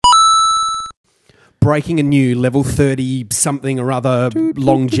breaking a new level 30 something or other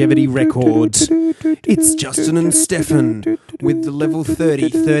longevity record. It's Justin and Stefan with the level 30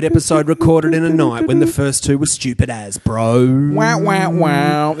 third episode recorded in a night when the first two were stupid as, bro. Wow, wow,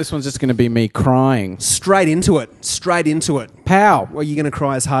 wow. This one's just going to be me crying. Straight into it. Straight into it. Pow. Well, you're going to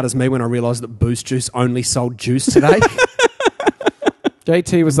cry as hard as me when I realise that Boost Juice only sold juice today.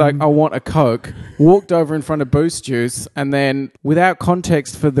 JT was like, I want a Coke, walked over in front of Boost Juice, and then, without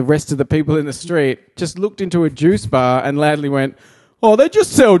context for the rest of the people in the street, just looked into a juice bar and loudly went, oh, they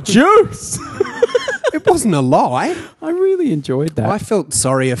just sell juice. It wasn't a lie. I really enjoyed that. I felt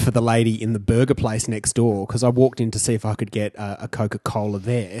sorrier for the lady in the burger place next door because I walked in to see if I could get a Coca-Cola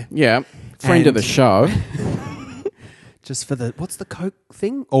there. Yeah, friend of the show. Just for the, what's the Coke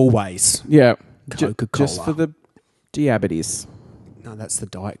thing? Always. Yeah, Coca-Cola. just for the diabetes. No, that's the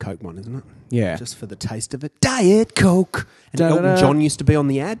Diet Coke one, isn't it? Yeah. Just for the taste of it. Diet Coke. And Elton John used to be on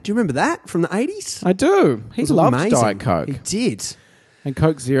the ad. Do you remember that from the 80s? I do. He loved amazing. Diet Coke. He did. And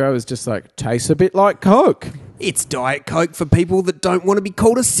Coke Zero is just like, tastes a bit like Coke. It's Diet Coke for people that don't want to be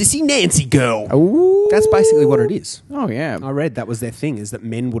called a sissy Nancy girl. Ooh. That's basically what it is. Oh, yeah. I read that was their thing, is that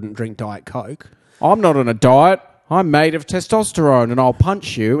men wouldn't drink Diet Coke. I'm not on a diet. I'm made of testosterone, and I'll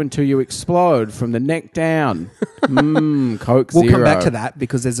punch you until you explode from the neck down. Coke Zero. We'll come back to that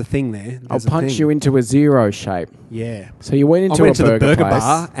because there's a thing there. I'll punch you into a zero shape. Yeah. So you went into I went to the burger place.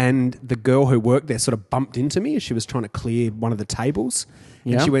 bar, and the girl who worked there sort of bumped into me as she was trying to clear one of the tables.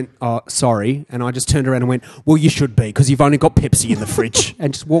 Yeah. And she went, oh, sorry. And I just turned around and went, well, you should be because you've only got Pepsi in the fridge.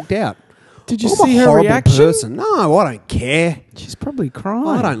 And just walked out. Did you I'm see a her horrible reaction? person. No, I don't care. She's probably crying.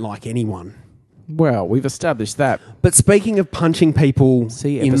 I don't like anyone. Well, we've established that. But speaking of punching people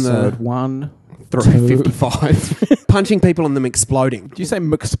See in episode the 1, 355, punching people and them exploding. Did you say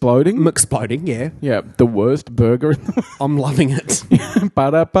McSploding? Exploding, yeah. Yeah, the worst burger in the I'm loving it.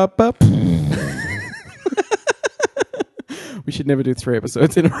 Ba-da-ba-ba. We should never do 3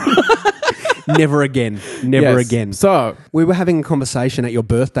 episodes in a row. Never again. Never Yes. again. So, We were having a conversation at your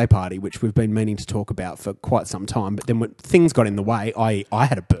birthday party, which we've been meaning to talk about for quite some time, but then when things got in the way, I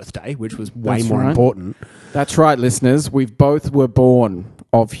had a birthday, which was way That's more right. important. that's right, listeners. We both were born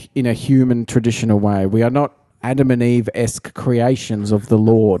in a human traditional way. We are not Adam and Eve-esque creations of the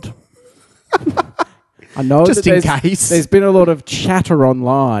Lord. I know Just that in case. there's been a lot of chatter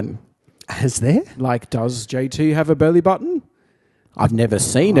online. Has there? Like, does JT have a belly button? I've never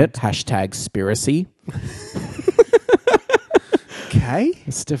seen it. #spiracy. Okay.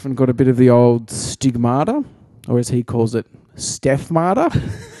 Has Stefan got a bit of the old stigmata? Or as he calls it, Stefmata?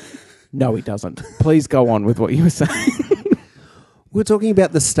 No, he doesn't. Please go on with what you were saying. We're talking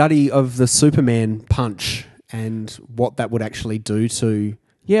about the study of the Superman punch and what that would actually do to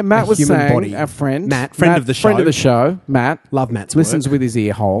Yeah, Matt a was human saying, body. our friend. Matt, friend of the show. Friend of the show, Matt. Love Matt's Listens work. with his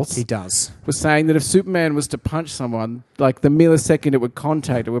ear holes. He does. Was saying that if Superman was to punch someone, like the millisecond it would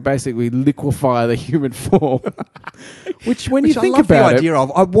contact, it would basically liquefy the human form. Which, when you I think love about the it, idea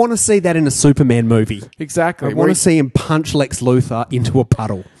of, I want to see that in a Superman movie. exactly. I want to see him punch Lex Luthor into a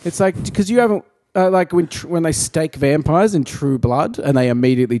puddle. It's like, because you haven't, like when they stake vampires in True Blood and they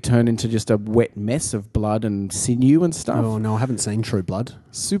immediately turn into just a wet mess of blood and sinew and stuff. Oh, no, I haven't seen True Blood.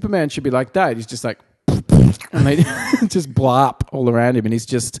 Superman should be like that. He's just like, and they just blop all around him, and he's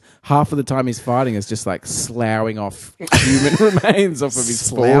just, half of the time he's fighting is just like sloughing off human remains off of his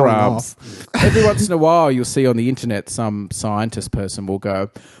Sloughing forearms. Every once in a while you'll see on the internet some scientist person will go,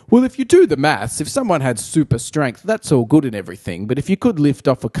 well, if you do the maths, if someone had super strength, that's all good and everything, but if you could lift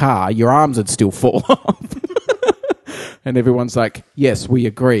off a car, your arms would still fall off. And everyone's like, yes, we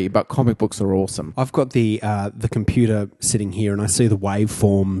agree, but comic books are awesome. I've got the computer sitting here, and I see the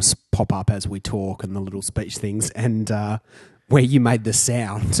waveforms pop up as we talk, and the little speech things, and where you made the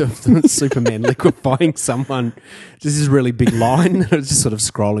sound of the Superman liquefying someone. Just this really big line. I was just sort of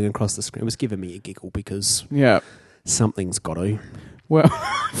scrolling across the screen. It was giving me a giggle because Yeah. something's got to. Well,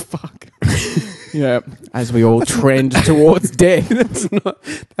 fuck. Yeah, as we all trend towards death.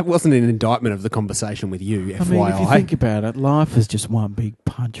 That wasn't an indictment of the conversation with you, FYI. I mean, if you think about it, life is just one big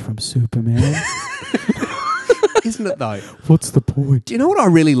punch from Superman. Isn't it, though? What's the point? Do you know what I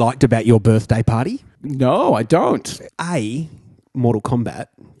really liked about your birthday party? No, I don't. A, Mortal Kombat.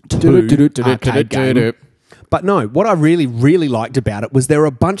 2, arcade game. But no, what I really, really liked about it was there were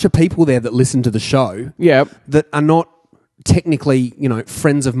a bunch of people there that listened to the show Yeah. that are not technically,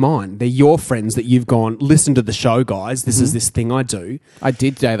 friends of mine. They're your friends that you've gone, listen to the show, guys. This is this thing I do. I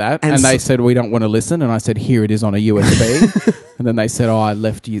did say that. And And they so- said, we don't want to listen. And I said, here it is on a USB. And then they said, oh, I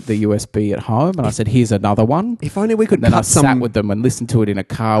left you the USB at home. And I said, here's another one. If only we could And then I cut some... sat with them and listened to it in a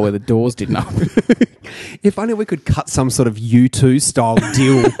car where the doors didn't open. If only we could cut some sort of U2 style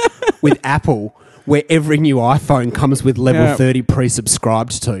deal with Apple where every new iPhone comes with level 30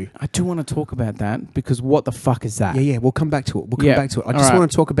 pre-subscribed to. I do want to talk about that because what the fuck is that? Yeah, we'll come back to it. I All just right.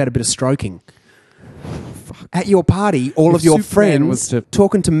 want to talk about a bit of stroking. At your party, all of your Superman was friends to-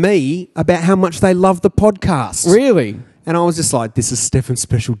 talking to me about how much they love the podcast. Really? And I was just like, this is Stefan's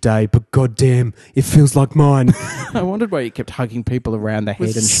special day, but goddamn, it feels like mine. I wondered why you kept hugging people around the head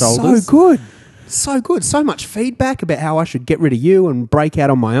and So shoulders. good. So good. So much feedback about how I should get rid of you and break out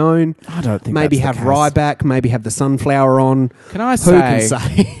on my own. I don't think Maybe that's have the case. Rye back, maybe have the sunflower on. Can I Who can say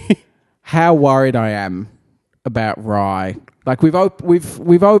say? how worried I am about Rye? Like we've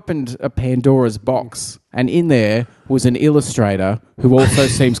opened a Pandora's box, and in there was an illustrator who also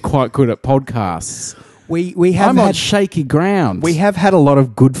seems quite good at podcasts. we have I'm on had, shaky ground. we have had a lot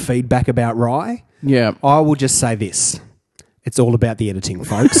of good feedback about Rye. yeah. I will just say this. It's all about the editing,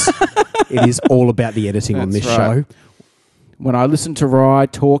 folks. It is all about the editing on That's this right. show. When I listened to Rye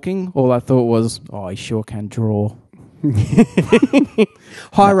talking, all I thought was, "Oh, he sure can draw."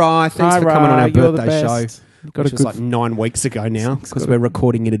 Hi, Rye. Thanks Hi, for coming on Rye, our you're the birthday show. best. Got Which a was good, like 9 weeks ago now because got we're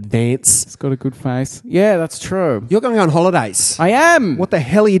recording in advance. it's got a good face. Yeah, that's true. You're going on holidays. I am. What the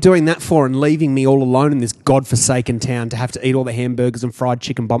hell are you doing that for and leaving me all alone in this godforsaken town to have to eat all the hamburgers and fried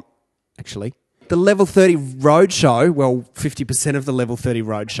chicken bomb? Actually, the Level 30 Roadshow, well, 50% of the Level 30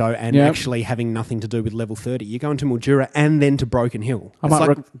 Roadshow and Yep. actually having nothing to do with Level 30. You're going to Mildura and then to Broken Hill. I It's might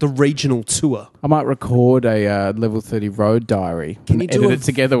like the regional tour. I might record a Level 30 road diary Can and you do edit a- it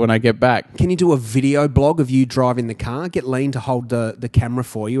together when I get back. Can you do a video blog of you driving the car? Get Lean to hold the camera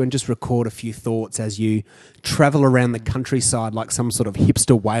for you and just record a few thoughts as you travel around the countryside like some sort of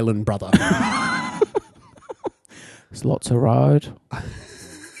hipster Wayland brother. There's lots of road.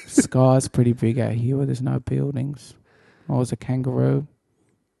 Sky's pretty big out here where there's no buildings. Oh, there's a kangaroo.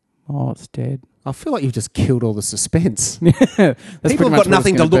 Oh, it's dead. I feel like you've just killed all the suspense. That's People pretty have much got what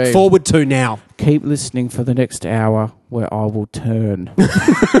nothing it's to gonna look be. forward to now. Keep listening for the next hour where I will turn.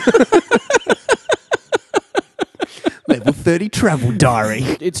 Level 30 travel diary.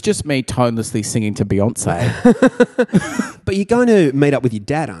 It's just me tonelessly singing to Beyonce. But you're going to meet up with your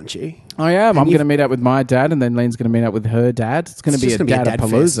dad, aren't you? I am. I'm you've- going to meet up with my dad, and then Lean's going to meet up with her dad. It's going It's to be just a gonna be a dad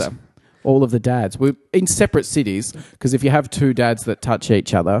dad-palooza. fest. All of the dads. We're in separate cities, because if you have two dads that touch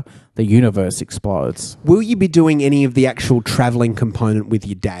each other, the universe explodes. Will you be doing any of the actual travelling component with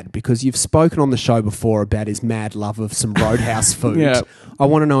your dad? Because you've spoken on the show before about his mad love of some roadhouse food. Yeah. I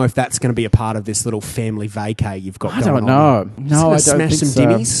want to know if that's going to be a part of this little family vacay you've got I going don't know. on. No, I don't Smash think some so.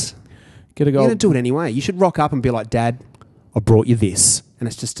 dimmies. Gotta You're go. going to do it anyway. You should rock up and be like, Dad, I brought you this. And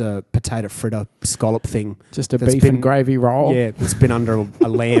it's just a potato fritter scallop thing. Just a that's beef and gravy roll. Yeah, it's been under a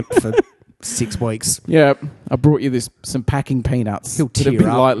lamp for 6 weeks. Yeah, I brought you some packing peanuts. He'll that have tear been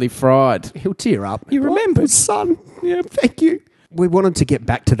up. lightly fried. He'll tear up. You remembered. Oh, son. Yeah, thank you. We wanted to get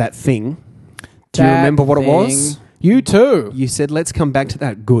back to that thing. Do you That remember what it was? thing. You too. You said, let's come back to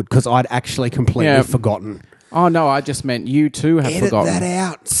that. Good, because I'd actually completely Yeah. forgotten. Oh no, I just meant you too have Edit forgotten. that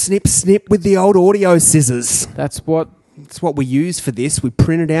out. Snip, snip with the old audio scissors. That's what. That's what we use for this. We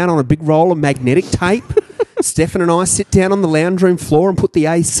print it out on a big roll of magnetic tape. Stefan and I sit down on the lounge room floor and put the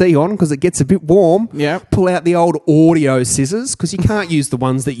AC on because it gets a bit warm. Yeah. Pull out the old audio scissors because you can't use the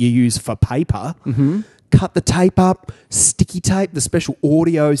ones that you use for paper. Mm-hmm. Cut the tape up, sticky tape, the special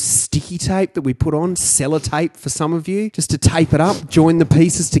audio sticky tape that we put on, sellotape for some of you, just to tape it up, join the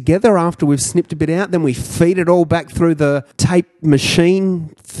pieces together after we've snipped a bit out. Then we feed it all back through the tape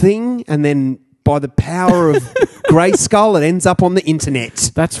machine thing, and then by the power of Grayskull, it ends up on the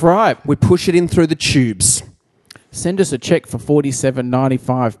internet. That's right. We push it in through the tubes. Send us a check for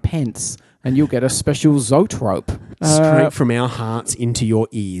 47.95 pence, and you'll get a special Zoetrope. Straight from our hearts into your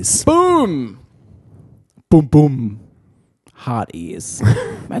ears. Boom! Boom, boom. Heart ears.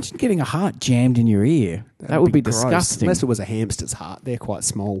 Imagine getting a heart jammed in your ear. That would be gross. disgusting. Unless it was a hamster's heart. They're quite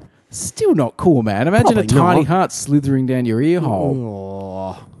small. Still not cool, man. Imagine Probably a tiny not. heart slithering down your ear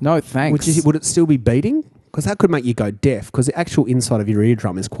hole. Oh. No thanks. Would it still be beating? Because that could make you go deaf, because the actual inside of your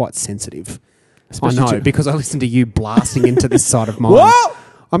eardrum is quite sensitive. Especially I know, to- because I listen to you blasting into this side of mine. What?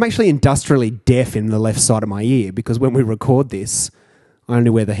 I'm actually industrially deaf in the left side of my ear, because when we record this, I only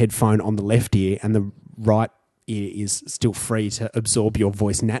wear the headphone on the left ear, and the right ear is still free to absorb your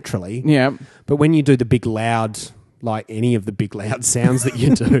voice naturally. Yeah. But when you do the big loud, like any of the big loud sounds that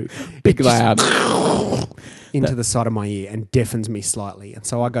you do, Big it just loud. into the side of my ear and deafens me slightly. And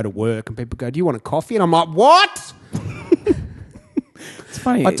so I go to work and people go, "Do you want a coffee?" And I'm like, "What?" It's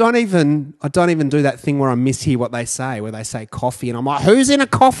funny. I don't even do that thing where I mishear what they say, where they say coffee, and I'm like, "Who's in a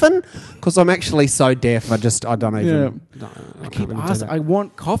coffin?" Because I'm actually so deaf. I don't even. I keep can't even do asking, that. I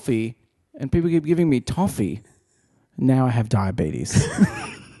want coffee, and people keep giving me toffee. Now I have diabetes.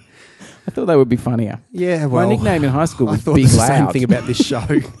 I I thought they would be funnier. Yeah, well, My nickname in high school I was thought Big the Loud. same thing about this show.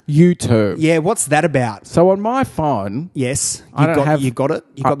 U2. Yeah, what's that about? So on my phone, Yes, I don't have- you got it.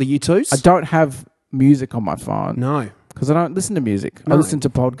 You got the U2s. I don't have music on my phone. No, Because I don't listen to music. No, I listen to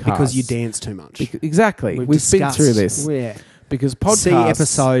podcasts. because you dance too much. Exactly. We've been discussed- through this. Yeah. Because podcasts... See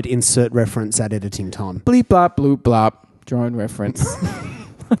episode, insert reference at editing time. Bleep, blop, bloop, blop. Drone reference.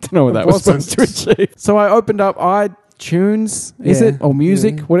 I don't know what that was Wasn't. supposed to achieve. So I opened up iTunes, is Yeah. it? Or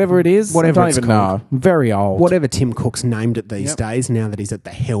music, Yeah. whatever it is. Whatever I don't it's even called. know. I'm very old. Whatever Tim Cook's named it these Yep. days, now that he's at the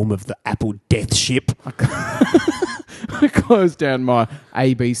helm of the Apple death ship. I closed down my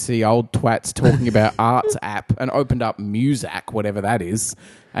ABC old twats talking about arts app and opened up Muzak, whatever that is.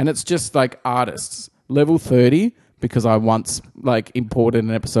 And it's just like artists. Level 30, because I once imported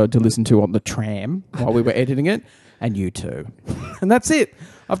an episode to listen to on the tram while we were editing it, and U2. And that's it.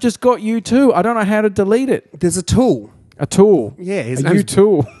 I've just got U2. I don't know how to delete it. There's a tool. A tool. Yeah, his a name's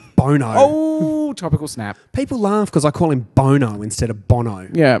U-tool. Bono. Oh, topical snap. People laugh because I call him Bono instead of Bono.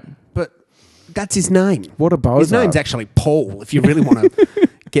 Yeah. But that's his name. What a bozo. His name's actually Paul, if you really want to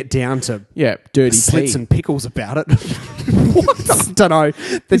get down to Yeah, dirty slits P. and pickles about it. What? I don't know.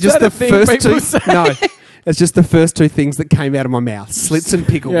 They're Is just that a the thing first people two. say? No, it's just the first two things that came out of my mouth: slits and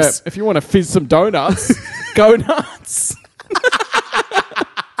pickles. Yeah, if you want to fizz some donuts, go nuts.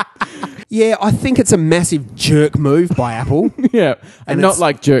 Yeah, I think it's a massive jerk move by Apple. Yeah, and not it's-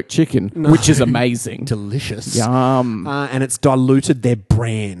 like jerk chicken, which is amazing. Delicious. Yum. And it's diluted their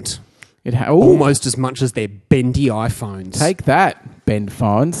brand Ooh, almost as much as their bendy iPhones. take that, bend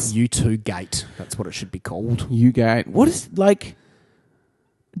phones. U2 Gate. That's what it should be called. You go. What is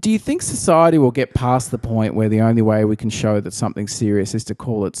do you think society will get past the point where the only way we can show that something's serious is to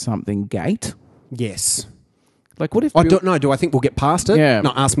call it something gate? Yes. Like, what if I don't know. Do I think we'll get past it? Yeah.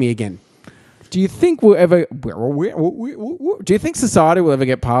 No, ask me again. Do you think we'll ever? Do you think society will ever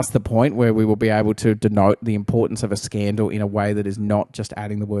get past the point where we will be able to denote the importance of a scandal in a way that is not just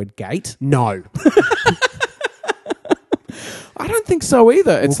adding the word gate? No. I don't think so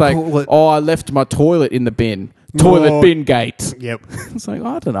either. It's We'll call it- I left my toilet in the bin. Toilet No. bin gate. Yep. It's like,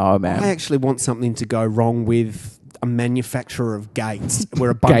 I don't know, man. I actually want something to go wrong with a manufacturer of gates where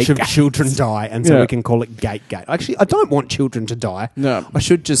a bunch of Gates. children die, and so Yeah. we can call it Gate. Actually, I don't want children to die. No. I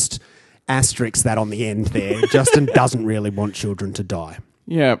should just asterisk that on the end there. Justin doesn't really want children to die.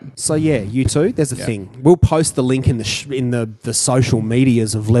 Yeah. So yeah, U2, there's a thing. We'll post the link in the social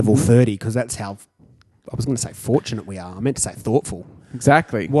medias of Level 30 because that's how I was going to say fortunate we are. I meant to say thoughtful.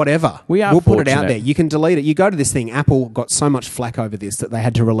 Exactly. Whatever. We are We'll put it out fortunate. there. You can delete it. You go to this thing. Apple got so much flack over this that they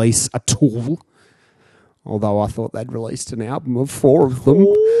had to release a tool. Although I thought they'd released an album of 4 of them.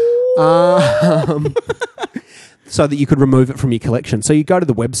 So that you could remove it from your collection. So you go to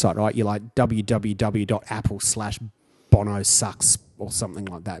the website, right? You're like www.apple/Bono sucks or something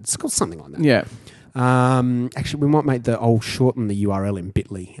like that. It's called something like that. Yeah. Actually, we might make shorten the URL in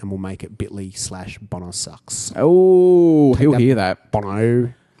Bitly, and we'll make it bit.ly/Bono sucks. Oh, he'll that- hear that.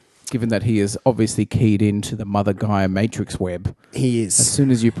 Bono, Given that he is obviously keyed into the Mother Gaia matrix web. he As is.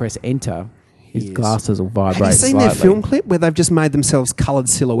 soon as you press enter, his He is. glasses will vibrate Have you seen slightly. their film clip where they've just made themselves coloured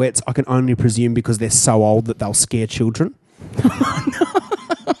silhouettes? I can only presume because they're so old that they'll scare children.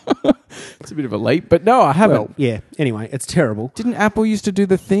 It's a bit of a leap, but no, I haven't. Well, yeah. Anyway, it's terrible. Didn't Apple used to do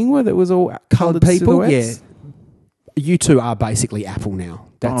the thing where it was all Coloured coloured people, silhouettes? yeah. You two are basically Apple now.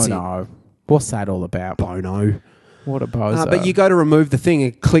 That's oh, no. What's that all about? it. Bono. What a bozo. But you go to remove the thing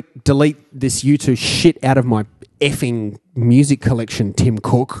and click delete this U2 shit out of my effing music collection, Tim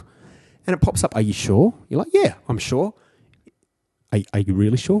Cook. And it pops up, are you sure? You're like, yeah, I'm sure. Are you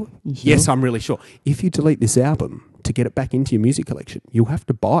really sure? Yes, I'm really sure. If you delete this album to get it back into your music collection, you'll have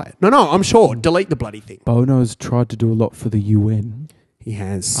to buy it. No, I'm sure. Delete the bloody thing. Bono's tried to do a lot for the UN. He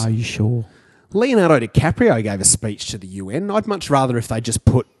has. Are you sure? Leonardo DiCaprio gave a speech to the UN. I'd much rather if they just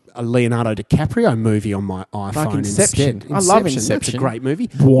put a Leonardo DiCaprio movie on my iPhone Inception. instead. I love That's Inception. a great movie.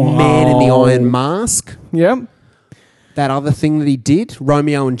 Wow. Man in the Iron Mask. Yeah. That other thing that he did,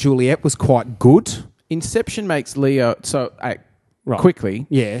 Romeo and Juliet, was quite good. Inception makes Leo... So, Right. quickly,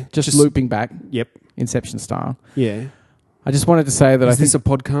 Yeah. just looping back, Yep. Inception style. Yeah. I just wanted to say that I Is think... this a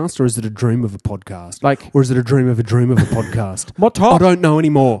podcast or is it a dream of a podcast? Like- or is it a dream of a podcast? My I top, don't know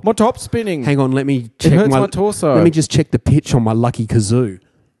anymore. my top spinning. Hang on, let me It check hurts my torso. Let me just check the pitch on my lucky kazoo.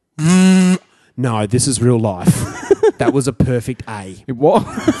 No, this is real life. That was a perfect A. It was.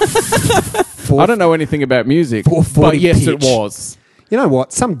 I don't know anything about music, 440 but yes, it pitch. was. You know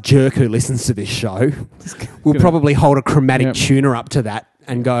what? Some jerk who listens to this show will probably hold a chromatic Yep. tuner up to that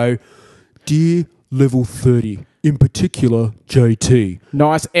and go, Dear Level 30, in particular, JT.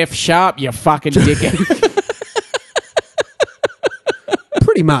 Nice F sharp, you fucking dickhead.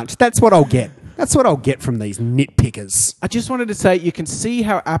 Pretty much. That's what I'll get. That's what I'll get from these nitpickers. I just wanted to say, you can see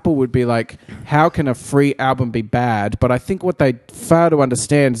how Apple would be like, how can a free album be bad? But I think what they fail to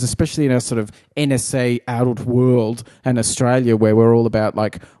understand is, especially in a sort of NSA-addled world and Australia, where we're all about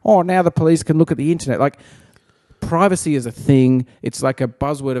like, oh, now the police can look at the internet. Like, privacy is a thing. It's like a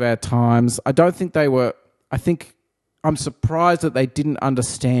buzzword of our times. I don't think they were... I think I'm surprised that they didn't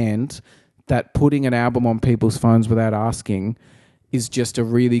understand that putting an album on people's phones without asking is just a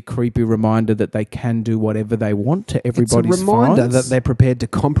really creepy reminder that they can do whatever they want to everybody's It's a reminder phones. that they're prepared to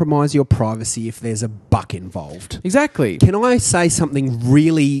compromise your privacy if there's a buck involved. Exactly. Can I say something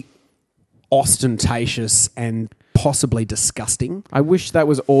really ostentatious and possibly disgusting? I wish that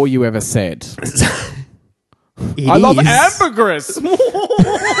was all you ever said. It I love is. ambergris.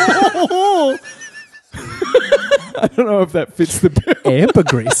 I don't know if that fits the bill.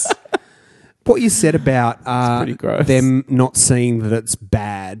 Ambergris. What you said about pretty gross. them not seeing that it's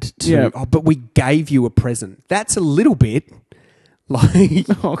bad, Yeah. but we gave you a present. That's a little bit like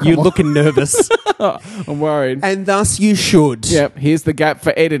Oh, come you're on. looking nervous, I'm worried. and thus you should. Yep, here's the gap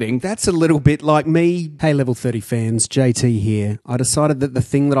for editing. That's a little bit like me. Hey, Level 30 fans, JT here. I decided that the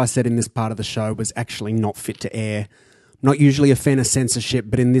thing that I said in this part of the show was actually not fit to air. Not usually a fan of censorship,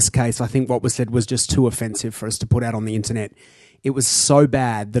 but in this case, I think what was said was just too offensive for us to put out on the internet. It was so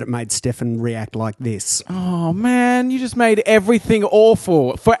bad that it made Stefan react like this. Oh, man, you just made everything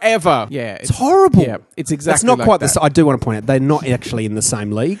awful forever. Yeah. It's horrible. Yeah, it's exactly That's not like quite that. I do want to point out, they're not actually in the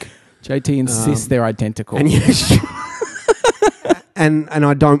same league. JT insists they're identical. And and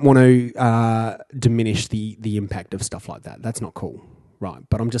I don't want to diminish the impact of stuff like that. That's not cool. Right,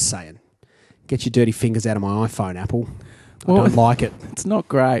 but I'm just saying. Get your dirty fingers out of my iPhone, Apple. I Well, don't like it. It's not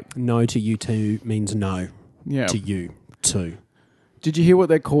great. No to you two means no Yeah. to you too. Did you hear what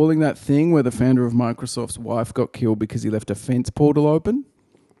they're calling that thing where the founder of Microsoft's wife got killed because he left a fence portal open?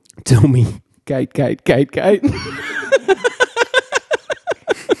 Tell me. Gate.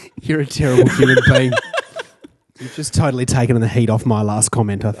 You're a terrible human being. You've just totally taken the heat off my last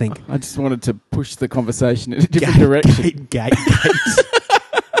comment, I think. I just wanted to push the conversation in a different direction. Gate.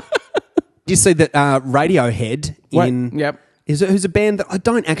 Did you see that Radiohead Yep. who's a band that I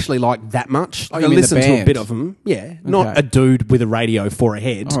don't actually like that much. Like, you I mean the listen to a band? bit of them. Yeah. Not a dude with a radio for a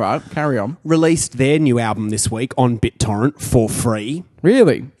head. All right, carry on. Released their new album this week on BitTorrent for free.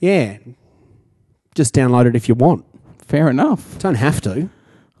 Really? Yeah. Just download it if you want. Fair enough. Don't have to.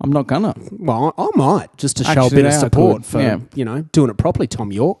 I'm not gonna. Well, I might, just to show Actually, a bit of they are support good. for, Yeah. doing it properly,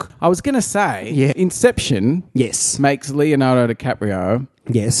 Tom York. I was gonna say, Yeah. Inception Yes. makes Leonardo DiCaprio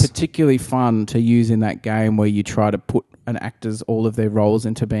Yes. particularly fun to use in that game where you try to put an actor's all of their roles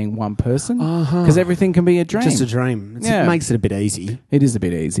into being one person, because everything can be a dream. Just a dream. Yeah. It makes it a bit easy. It is a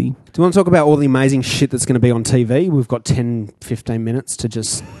bit easy. Do you want to talk about all the amazing shit that's going to be on TV? We've got 10, 15 minutes to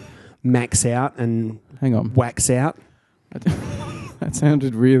just max out and Hang on. wax out. That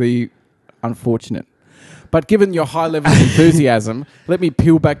sounded really unfortunate. But given your high level of enthusiasm, let me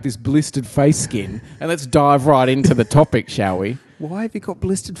peel back this blistered face skin and let's dive right into the topic, shall we? Why have you got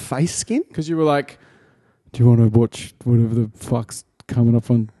blistered face skin? Because you were like, do you want to watch whatever the fuck's coming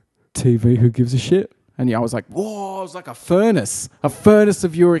up on TV? Who gives a shit? And yeah, I was like, whoa, it was like a furnace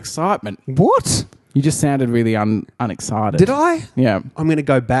of your excitement. What? You just sounded really unexcited. Did I? Yeah. I'm going to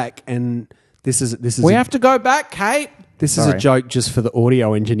go back and this is We have to go back, Kate. this is Sorry. a joke just for the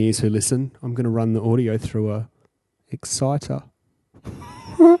audio engineers who listen. I'm going to run the audio through a exciter.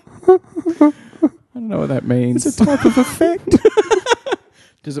 I don't know what that means. It's a type of effect.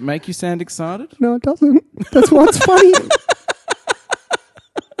 Does it make you sound excited? No, it doesn't. That's why it's funny.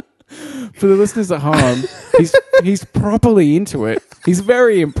 For the listeners at home, he's properly into it. He's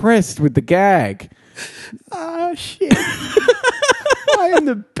very impressed with the gag. Oh, shit. I am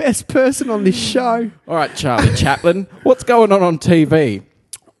the best person on this show. All right, Charlie Chaplin, what's going on TV?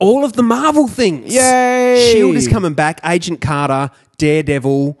 All of the Marvel things. Yay! S.H.I.E.L.D. is coming back. Agent Carter,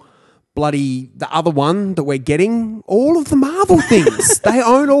 Daredevil, bloody the other one that we're getting. All of the Marvel things. They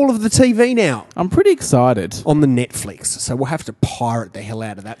own all of the TV now I'm pretty excited. on the Netflix. So we'll have to pirate the hell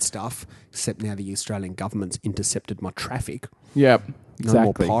out of that stuff. Except now the Australian government's intercepted my traffic. Yep, No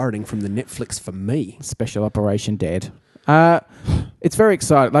exactly. more pirating from the Netflix for me. Special Operation Dead. It's very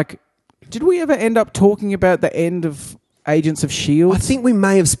exciting. Like, did we ever end up talking about the end of Agents of S.H.I.E.L.D.? I think we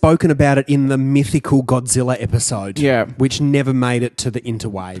may have spoken about it in the mythical Godzilla episode. Yeah. Which never made it to the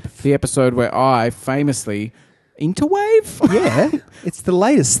interwave. The episode where I famously... Interwave? Yeah, it's the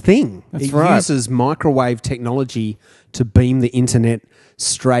latest thing. That's it right. uses microwave technology to beam the internet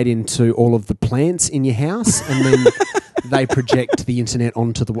straight into all of the plants in your house, and then they project the internet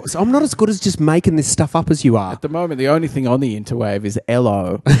onto the... So I'm not as good as just making this stuff up as you are. At the moment, the only thing on the interwave is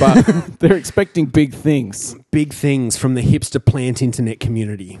Ello, but they're expecting big things. Big things from the hipster plant internet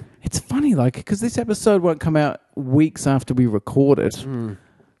community. It's funny, like, because this episode won't come out weeks after we record it.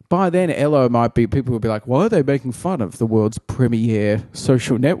 By then, Ello might be... People will be like, why are they making fun of the world's premier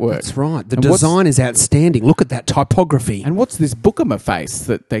social network? That's right. The And design is outstanding. Look at that typography. And what's this Bookama face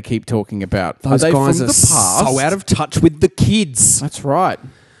that they keep talking about? Those are they guys from are the past? so out of touch with the kids. That's right.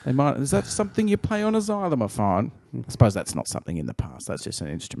 They might. Is that something you play on a xylophone? I suppose that's not something in the past. That's just an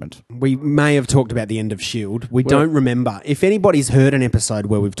instrument. We may have talked about the end of S.H.I.E.L.D. We don't remember. If anybody's heard an episode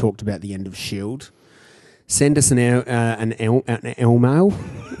where we've talked about the end of S.H.I.E.L.D., send us an mail.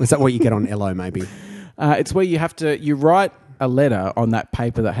 Is that what you get on Ello, maybe? It's where you write a letter on that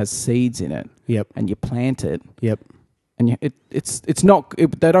paper that has seeds in it. Yep. And you plant it. Yep. And it's not.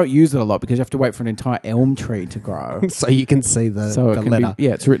 They don't use it a lot because you have to wait for an entire elm tree to grow. So you can see the letter.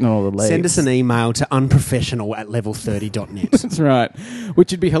 It's written on all the leaves. Send us an email to unprofessional@level30.net. That's right.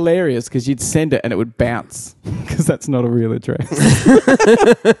 Which would be hilarious because you'd send it and it would bounce because that's not a real address.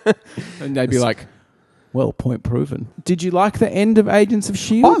 And they'd be like, well, point proven. Did you like the end of Agents of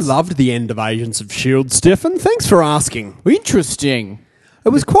S.H.I.E.L.D.? I loved the end of Agents of S.H.I.E.L.D., Stefan. Thanks for asking. Interesting. It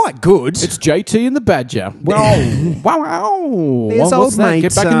was quite good. It's JT and the Badger. Wow. Wow. There's old mate,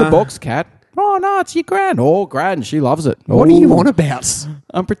 Get back in the box, cat. Oh, no, it's your gran. Oh, gran, she loves it. What are you on about?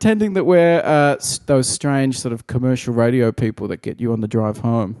 I'm pretending that we're those strange sort of commercial radio people that get you on the drive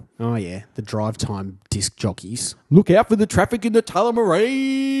home. Oh, yeah. The drive time disc jockeys. Look out for the traffic in the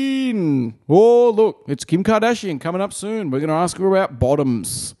Tullamarine. Oh, look, it's Kim Kardashian coming up soon. We're going to ask her about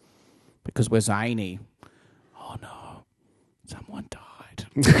bottoms because we're zany. Oh, no. Someone died.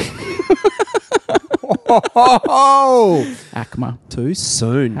 Oh, ACMA. too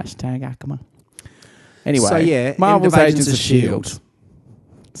soon. Hashtag ACMA. Anyway, So, yeah, Marvel's end of Agents of S.H.I.E.L.D.. S.H.I.E.L.D.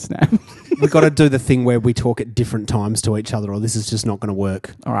 Snap. We've got to do the thing where we talk at different times to each other, or this is just not going to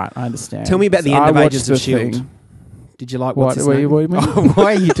work. All right, I understand. Tell me about the So end I of watched Agents the of S.H.I.E.L.D. thing. Did you like What- what's his what name? do you mean? Oh,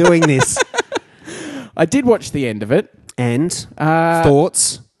 why are you doing this? I did watch the end of it. And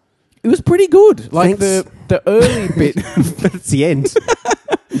thoughts? It was pretty good. Like Thanks. the early bit, That's the end.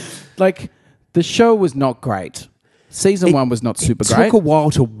 like the show was not great. Season 1 was not super great. Took a while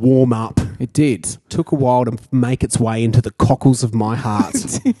to warm up. It did. Took a while to make its way into the cockles of my heart.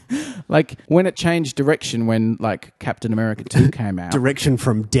 Like when it changed direction when like Captain America 2 came out. Direction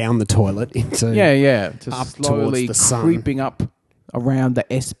from down the toilet into Yeah. To Up slowly towards the sun. creeping up around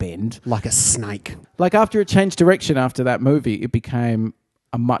the S bend. like a snake. Like after it changed direction after that movie, it became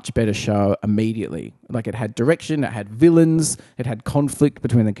a much better show immediately. Like it had direction, it had villains, it had conflict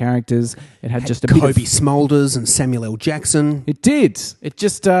between the characters, it had just a bit Kobe of... Smulders and Samuel L. Jackson. It did. It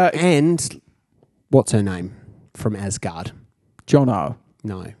just... And what's her name from Asgard? Jono.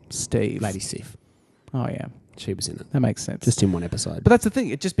 No, Steve. Lady Sif. Oh, yeah. She was in it. That makes sense. Just in one episode. But that's the thing.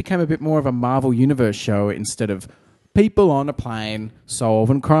 It just became a bit more of a Marvel Universe show instead of people on a plane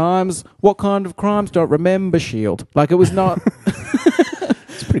solving crimes. What kind of crimes? Don't remember S.H.I.E.L.D. Like, it was not...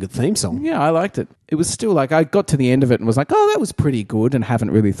 It's a pretty good theme song. Yeah, I liked it. It was still like, I got to the end of it and was like, oh, that was pretty good, and haven't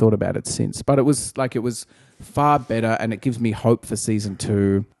really thought about it since. But it was far better, and it gives me hope for season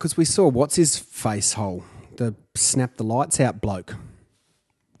 2. Because we saw, what's his face hole? The snap the lights out bloke.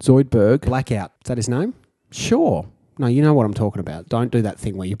 Zoidberg. Blackout. Is that his name? Sure. No, you know what I'm talking about. Don't do that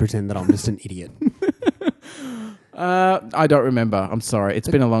thing where you pretend that I'm just an idiot. I don't remember. I'm sorry. It's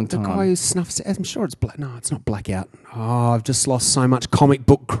been a long The time. guy who snuffs it. I'm sure it's black. No, it's not Blackout. Oh, I've just lost so much comic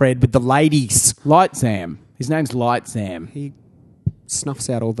book cred with the ladies. Light Sam. His name's Light Sam. He snuffs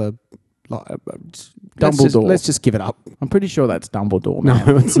out all the... Dumbledore. Let's just give it up. I'm pretty sure that's Dumbledore, man.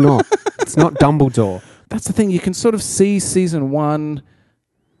 No, it's not. It's not Dumbledore. That's the thing. You can sort of see season 1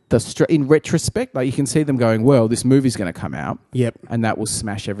 in retrospect. Like you can see them going, well, this movie's going to come out. Yep. And that will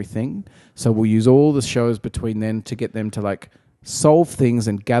smash everything. So we'll use all the shows between then to get them to like solve things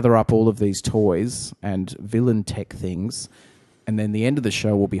and gather up all of these toys and villain tech things. And then the end of the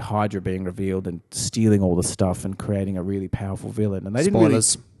show will be Hydra being revealed and stealing all the stuff and creating a really powerful villain. And they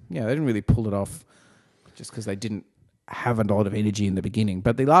Spoilers. they didn't really pull it off just because they didn't have a lot of energy in the beginning.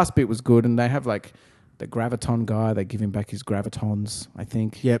 But the last bit was good, and they have like the Graviton guy. They give him back his Gravitons, I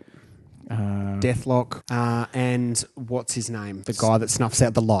think. Yep. Deathlock. And what's his name? The guy that snuffs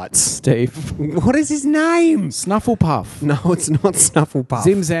out the lights. Steve. What is his name? Snufflepuff. No, it's not Snufflepuff.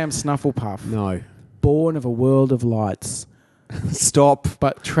 Zimzam Snufflepuff. No. Born of a world of lights. Stop.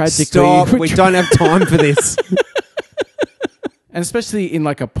 But tragically... Stop. We don't have time for this. And especially in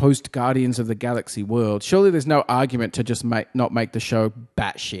like a post-Guardians of the Galaxy world, surely there's no argument to just not make the show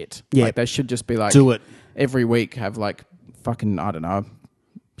batshit. Yeah. Like they should just be like... Do it. Every week have like fucking, I don't know,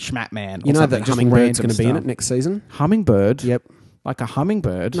 Schmatman. You or know something, that just Hummingbird's random going to be in stuff. it next season? Hummingbird? Yep. Like a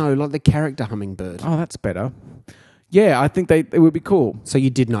hummingbird? No, like the character Hummingbird. Oh, that's better. Yeah, I think it would be cool. So you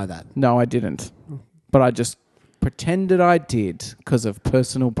did know that? No, I didn't. But I just pretended I did because of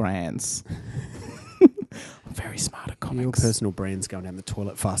personal brands. I'm very smart at comics. Your personal brand's going down the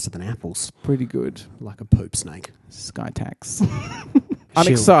toilet faster than apples, Pretty good. like a poop snake. Skytax. I'm Shield.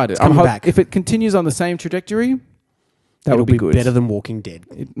 excited. It's coming back. If it continues on the same trajectory, that It'll would be be good. better than Walking Dead.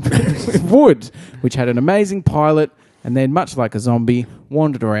 It would, which had an amazing pilot and then, much like a zombie,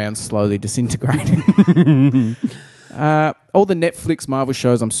 wandered around slowly disintegrating. All the Netflix Marvel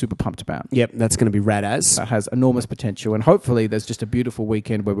shows I'm super pumped about. Yep, that's going to be rad as. That has enormous potential, and hopefully there's just a beautiful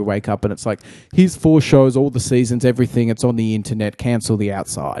weekend where we wake up and it's like, here's 4 shows, all the seasons, everything, it's on the internet, cancel the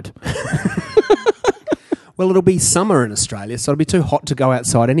outside. Well, it'll be summer in Australia, so it'll be too hot to go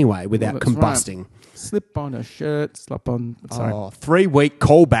outside anyway without that's combusting. Slip on a shirt, slap on... Sorry. Oh, 3-week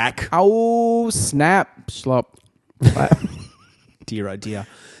callback. Oh, snap, slop. Dear, oh dear.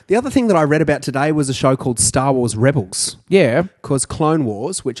 The other thing that I read about today was a show called Star Wars Rebels. Yeah. Because Clone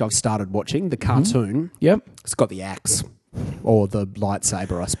Wars, which I've started watching, the cartoon, Yep. it's got the axe. Or the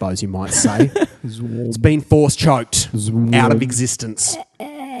lightsaber, I suppose you might say. It's been force choked out of existence.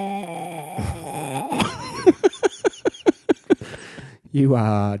 You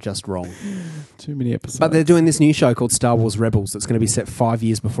are just wrong. Too many episodes. But they're doing this new show called Star Wars Rebels that's going to be set 5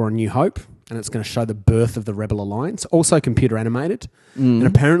 years before A New Hope, and it's going to show the birth of the Rebel Alliance, also computer animated. And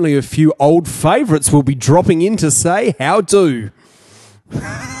apparently a few old favourites will be dropping in to say how do.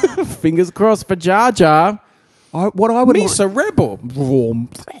 Fingers crossed for Jar Jar. What I would Me's a rebel.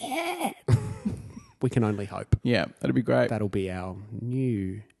 we can only hope. Yeah, that'd be great. That'll be our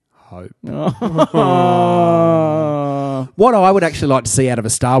new hope. Oh. What I would actually like to see out of a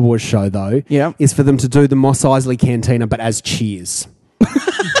Star Wars show, though, Yeah. is for them to do the Mos Eisley Cantina, but as Cheers.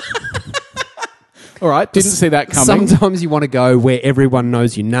 All right, didn't see that coming. Sometimes you want to go where everyone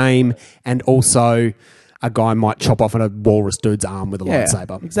knows your name, and also a guy might chop off a walrus dude's arm with a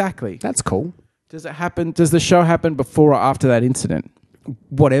lightsaber. Exactly. That's cool. Does it happen? Does the show happen before or after that incident?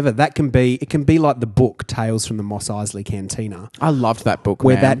 Whatever that can be, it can be like the book Tales from the Mos Eisley Cantina, I loved that book,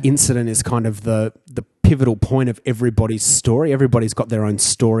 where man. that incident is kind of the pivotal point of everybody's story. Everybody's got their own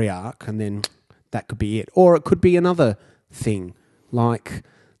story arc, and then that could be it. Or it could be another thing, like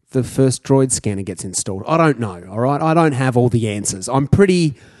the first droid scanner gets installed. I don't know, all right? I don't have all the answers. I'm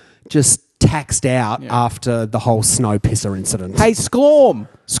pretty just taxed out after the whole snow pisser incident. Hey, Scorm!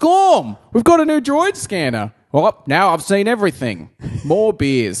 Scorm! We've got a new droid scanner. Well, now I've seen everything. More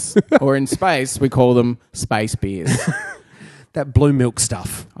beers. Or in space, we call them space beers. That blue milk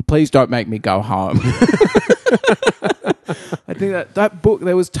stuff. Please don't make me go home. I think that book,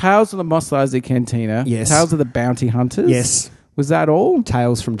 there was Tales of the Mos Eisley Cantina. Yes. Tales of the Bounty Hunters. Yes. Was that all?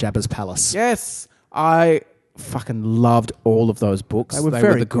 Tales from Jabba's Palace. Yes. I fucking loved all of those books. They were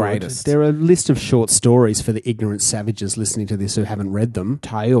very the good. greatest. They're a list of short stories for the ignorant savages listening to this who haven't read them.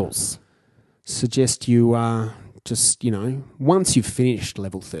 Tales. Suggest you just, once you've finished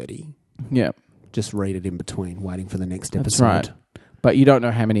level 30, Yeah. just read it in between, waiting for the next That's episode. right. But you don't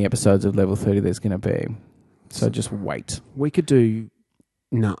know how many episodes of level 30 there's going to be. So just wait. We could do...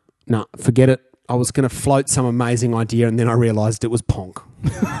 No, forget it. I was going to float some amazing idea and then I realised it was ponk.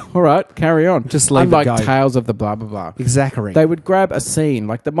 All right, carry on. Just leave Unlike it go. Tales of the blah, blah, blah. Exactly. They would grab a scene,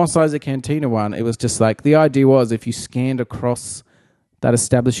 like the Mos Eisley Cantina one. It was just like, the idea was if you scanned across that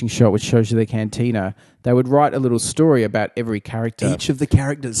establishing shot which shows you the cantina, they would write a little story about every character. Each of the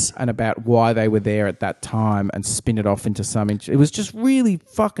characters. And about why they were there at that time and spin it off into some... It was just really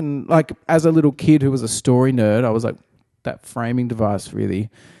fucking... Like, as a little kid who was a story nerd, I was like, that framing device really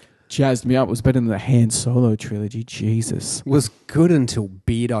jazzed me up. It was better than the Han Solo trilogy. Jesus. Was good until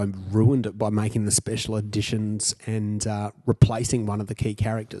Beardo ruined it by making the special editions and replacing one of the key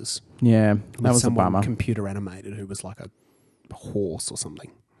characters. Yeah, with that was a someone bummer. computer animated who was like a horse or something.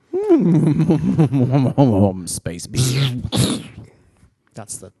 Space beast.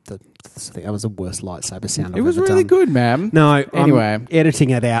 That's the thing. That was the worst lightsaber sound. It was really good, man. No, Anyway. I'm editing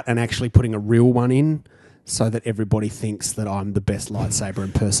it out and actually putting a real one in so that everybody thinks that I'm the best lightsaber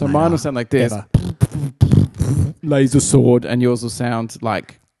impersonator. So mine will sound like this. ever. Laser sword, and yours will sound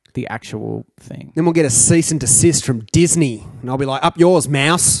like the actual thing. Then we'll get a cease and desist from Disney, and I'll be like, "Up yours,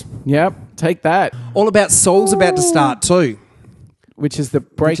 mouse!" Yep, take that. All About Saul's about to start too, Which is the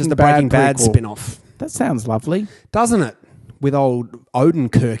which is Breaking the Breaking Bad prequel. spin-off, That sounds lovely. doesn't it? with old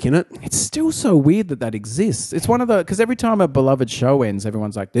Odenkirk in it. It's still so weird that exists. It's one of the... Because every time a beloved show ends,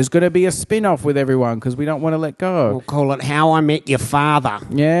 everyone's like, there's going to be a spin-off with everyone because we don't want to let go. We'll call it How I Met Your Father.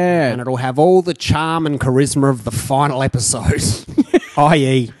 Yeah. And it'll have all the charm and charisma of the final episode,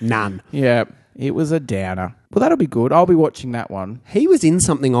 i.e. none. Yeah. It was a downer. Well, that'll be good. I'll be watching that one. He was in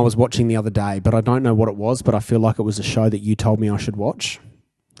something I was watching the other day, but I don't know what it was, but I feel like it was a show that you told me I should watch.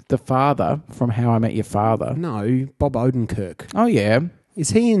 The father from How I Met Your Father. No, Bob Odenkirk. Oh, yeah.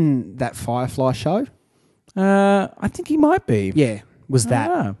 Is he in that Firefly show? I think he might be. Yeah, was that.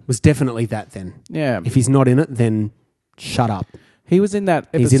 Ah. Was definitely that then. Yeah. If he's not in it, then shut up. He was in that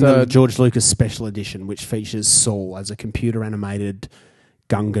episode. He's in the George Lucas Special Edition, which features Saul as a computer-animated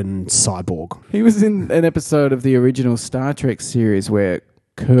Gungan cyborg. He was in an episode of the original Star Trek series where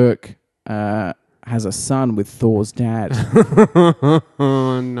Kirk has a son with Thor's dad.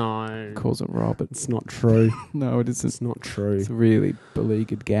 Oh, no. Calls it Robert. It's not true. No, it isn't. It's not true. It's a really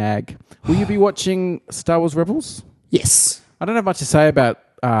beleaguered gag. Will you be watching Star Wars Rebels? Yes. I don't have much to say about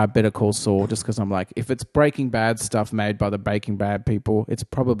Better Call Saul just because I'm like, if it's Breaking Bad stuff made by the Breaking Bad people, it's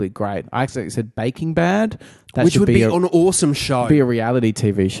probably great. I actually said Baking Bad. That Which should would be an awesome show. be a reality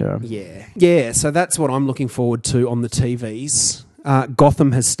TV show. Yeah. Yeah, so that's what I'm looking forward to on the TVs.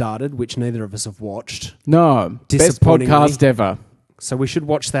 Gotham has started, which neither of us have watched. No. Best Disappointingly. podcast ever. So we should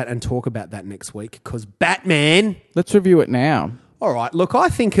watch that and talk about that next week because Batman... Let's review it now. All right, look, I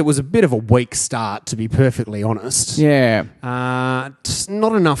think it was a bit of a weak start, to be perfectly honest. Yeah. Just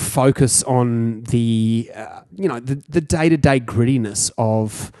not enough focus on the day-to-day grittiness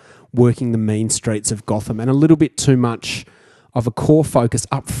of working the mean streets of Gotham, and a little bit too much of a core focus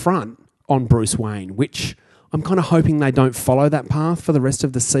up front on Bruce Wayne, which I'm kind of hoping they don't follow that path for the rest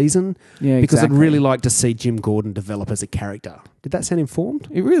of the season. Yeah, because exactly. I'd really like to see Jim Gordon develop as a character. Did that sound informed?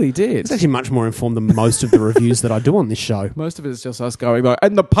 It really did. It's actually much more informed than most of the reviews that I do on this show. Most of it is just us going like,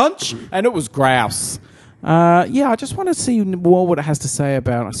 and the punch, and it was grouse. I just want to see more what it has to say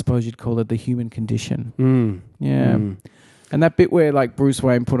about, I suppose you'd call it the human condition. Yeah. And that bit where like Bruce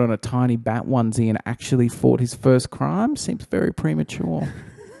Wayne put on a tiny bat onesie and actually fought his first crime seems very premature.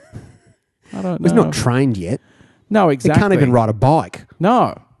 I don't know. He's not trained yet. No, He exactly. can't even ride a bike.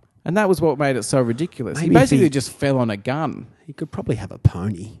 No. And that was what made it so ridiculous. Maybe He if basically he- just fell on a gun. He could probably have a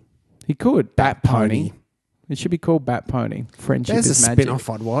pony. He could. Bat Pony. Pony. It should be called Bat Pony. Friendship There's a is magic. spin-off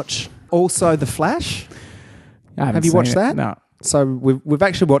I'd watch. Also, The Flash. I haven't Have you seen watched it. that? No. So we've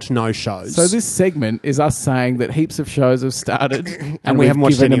actually watched no shows. So this segment is us saying that heaps of shows have started and we we've haven't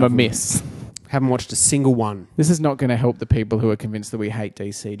watched given any them a of them. miss. haven't watched a single one. This is not going to help the people who are convinced that we hate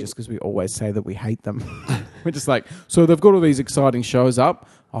DC just because we always say that we hate them. We're just like, so they've got all these exciting shows up.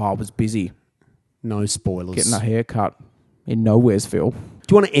 Oh, I was busy No spoilers. getting a haircut in Nowheresville. Do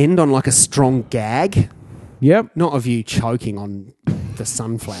you want to end on like a strong gag? Yep. Not of you choking on the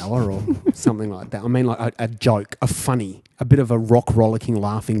sunflower or something like that. I mean like a joke, a funny, a bit of a rock rollicking,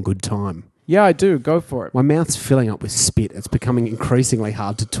 laughing good time. Yeah, I do. Go for it. My mouth's filling up with spit. It's becoming increasingly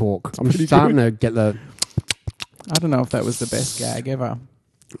hard to talk. I'm pretty starting to get the... I don't know if that was the best gag ever.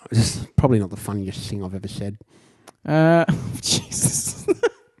 It's probably not the funniest thing I've ever said. Jesus.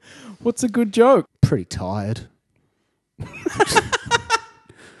 What's a good joke? Pretty tired.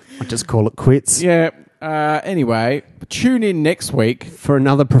 I just call it quits. Yeah. Anyway, tune in next week. For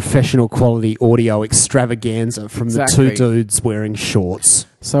another professional quality audio extravaganza from Exactly. the two dudes wearing shorts.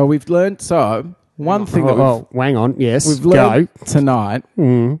 So we've learned. One thing that hang on. Yes, we've go. learned tonight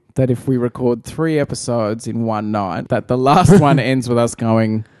Mm. that if we record 3 episodes in one night, that the last one ends with us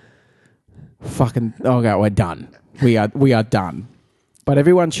going, "Fucking okay, we're done. We are done." But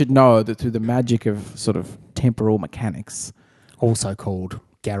everyone should know that through the magic of sort of temporal mechanics, Also called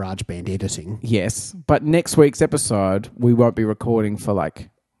GarageBand editing. yes. But next week's episode, we won't be recording for like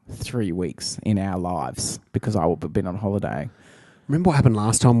 3 weeks in our lives because I will have been on holiday. Remember what happened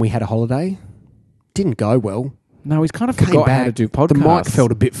last time we had a holiday? Didn't go well. No, he's kind of Came forgot back. how to do podcasts. The mic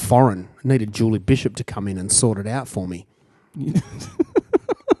felt a bit foreign. I needed Julie Bishop to come in and sort it out for me.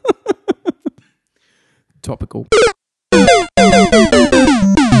 Topical.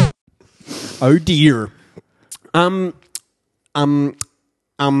 Oh dear. No,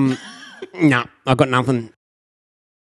 I got nothing.